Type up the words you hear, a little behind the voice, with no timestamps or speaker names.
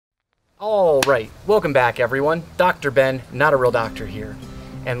Alright, welcome back everyone. Dr. Ben, not a real doctor here.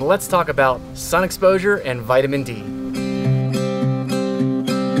 And let's talk about sun exposure and vitamin D.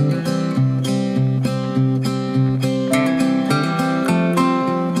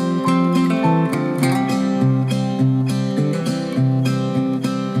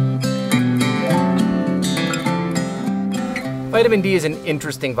 Vitamin D is an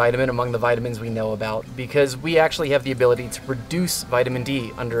interesting vitamin among the vitamins we know about because we actually have the ability to produce vitamin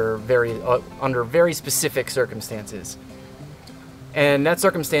D under very specific circumstances. And that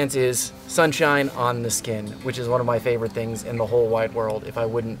circumstance is sunshine on the skin, which is one of my favorite things in the whole wide world. If I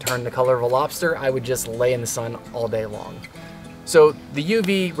wouldn't turn the color of a lobster, I would just lay in the sun all day long. So the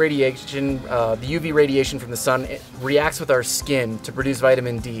UV radiation from the sun reacts with our skin to produce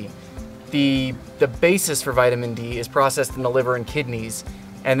vitamin D. The basis for vitamin D is processed in the liver and kidneys,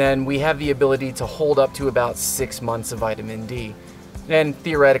 and then we have the ability to hold up to about 6 months of vitamin D. And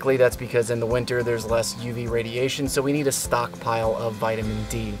theoretically, that's because in the winter there's less UV radiation, so we need a stockpile of vitamin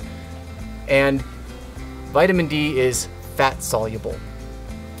D. And vitamin D is fat soluble.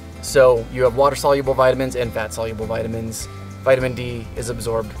 So you have water soluble vitamins and fat soluble vitamins. Vitamin D is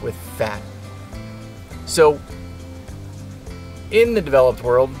absorbed with fat. So in the developed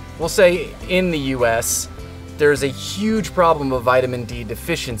world, we'll say in the US, there's a huge problem of vitamin D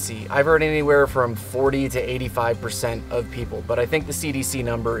deficiency. I've heard anywhere from 40 to 85% of people, but I think the CDC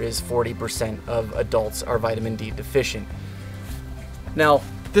number is 40% of adults are vitamin D deficient. Now,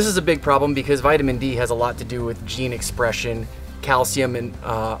 this is a big problem because vitamin D has a lot to do with gene expression, calcium and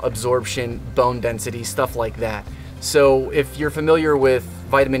absorption, bone density, stuff like that. So if you're familiar with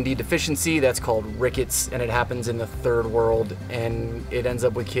vitamin D deficiency, that's called rickets, and it happens in the third world, and it ends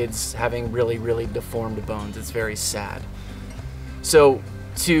up with kids having really, really deformed bones. It's very sad. So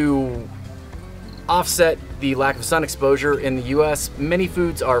to offset the lack of sun exposure in the US, many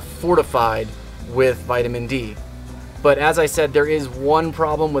foods are fortified with vitamin D. But as I said, there is one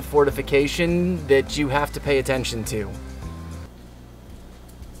problem with fortification that you have to pay attention to.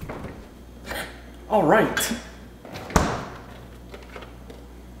 All right.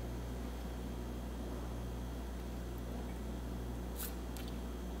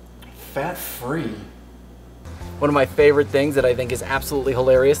 Fat-free. One of my favorite things that I think is absolutely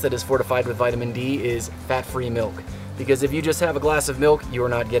hilarious that is fortified with vitamin D is fat-free milk. Because if you just have a glass of milk, you are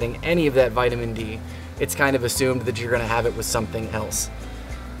not getting any of that vitamin D. It's kind of assumed that you're going to have it with something else.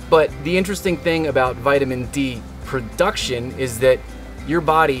 But the interesting thing about vitamin D production is that your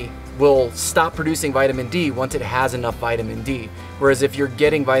body will stop producing vitamin D once it has enough vitamin D. Whereas if you're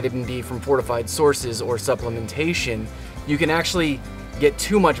getting vitamin D from fortified sources or supplementation, you can actually get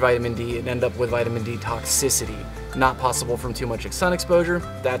too much vitamin D and end up with vitamin D toxicity. Not possible from too much sun exposure,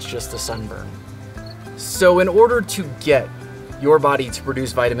 that's just a sunburn. So in order to get your body to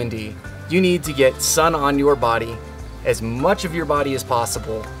produce vitamin D, you need to get sun on your body, as much of your body as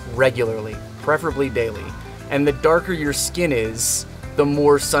possible, regularly, preferably daily. And the darker your skin is, the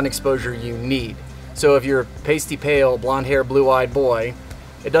more sun exposure you need. So if you're pasty pale, blonde hair, blue-eyed boy,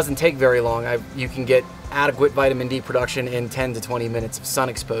 it doesn't take very long. You can get adequate vitamin D production in 10 to 20 minutes of sun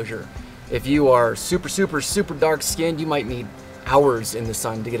exposure. If you are super dark skinned, you might need hours in the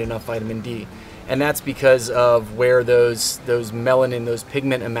sun to get enough vitamin D. And that's because of where those melanin, those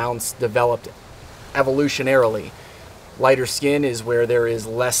pigment amounts developed evolutionarily. Lighter skin is where there is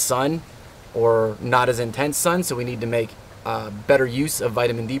less sun or not as intense sun, so we need to make better use of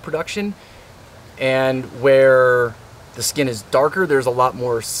vitamin D production. And where the skin is darker, there's a lot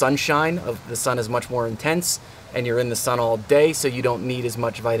more sunshine. The sun is much more intense, and you're in the sun all day, so you don't need as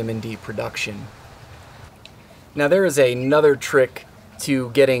much vitamin D production. Now there is another trick to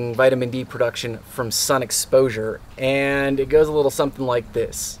getting vitamin D production from sun exposure, and it goes a little something like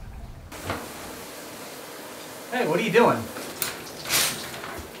this. Hey, what are you doing?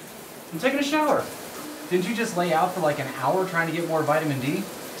 I'm taking a shower. Didn't you just lay out for like an hour trying to get more vitamin D?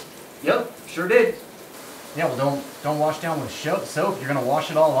 Yep, sure did. Yeah, well don't wash down with soap. You're gonna wash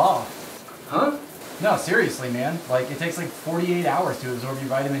it all off. Huh? No, seriously, man. Like, it takes like 48 hours to absorb your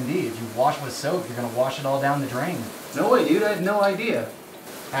vitamin D. If you wash with soap, you're gonna wash it all down the drain. No way, dude. I had no idea.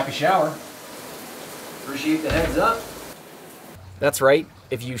 Happy shower. Appreciate the heads up. That's right.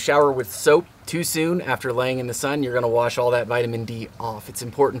 If you shower with soap too soon after laying in the sun, you're gonna wash all that vitamin D off. It's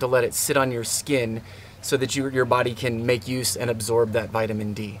important to let it sit on your skin so that your body can make use and absorb that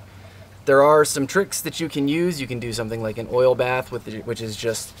vitamin D. There are some tricks that you can use. You can do something like an oil bath, which is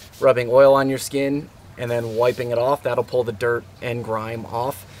just rubbing oil on your skin and then wiping it off. That'll pull the dirt and grime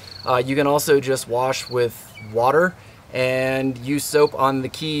off. You can also just wash with water and use soap on the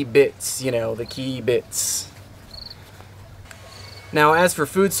key bits, you know, the key bits. Now, as for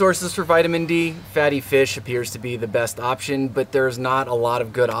food sources for vitamin D, fatty fish appears to be the best option, but there's not a lot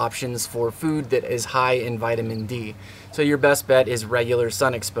of good options for food that is high in vitamin D. So your best bet is regular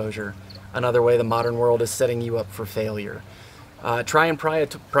sun exposure. Another way the modern world is setting you up for failure. Try and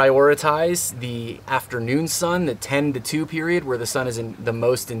prioritize the afternoon sun, the 10 to 2 period where the sun is the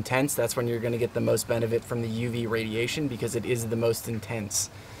most intense. That's when you're going to get the most benefit from the UV radiation because it is the most intense.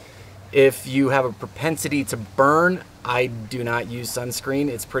 If you have a propensity to burn, I do not use sunscreen.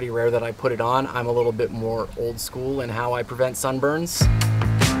 It's pretty rare that I put it on. I'm a little bit more old school in how I prevent sunburns.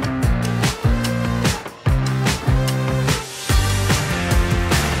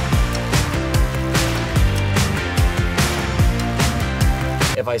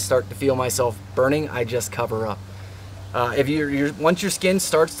 If I start to feel myself burning, I just cover up. Once your skin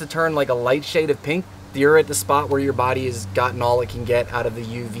starts to turn like a light shade of pink, you're at the spot where your body has gotten all it can get out of the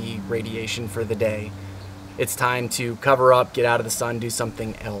UV radiation for the day. It's time to cover up, get out of the sun, do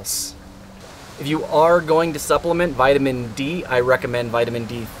something else. If you are going to supplement vitamin D, I recommend vitamin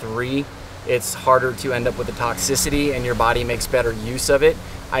D3. It's harder to end up with the toxicity and your body makes better use of it.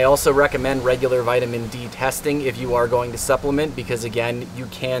 I also recommend regular vitamin D testing if you are going to supplement because again, you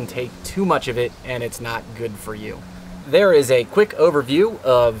can take too much of it and it's not good for you. There is a quick overview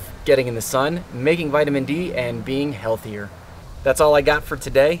of getting in the sun, making vitamin D, and being healthier. That's all I got for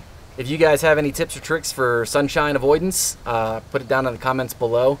today. If you guys have any tips or tricks for sunshine avoidance, put it down in the comments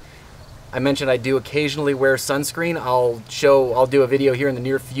below. I mentioned I do occasionally wear sunscreen. I'll do a video here in the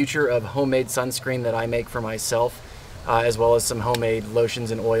near future of homemade sunscreen that I make for myself, as well as some homemade lotions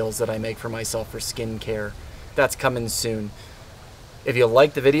and oils that I make for myself for skincare. That's coming soon. If you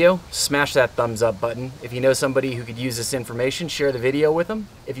like the video, smash that thumbs up button. If you know somebody who could use this information, share the video with them.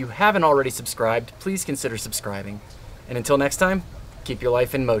 If you haven't already subscribed, please consider subscribing. And until next time, keep your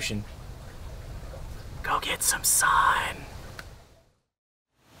life in motion. Go get some sun.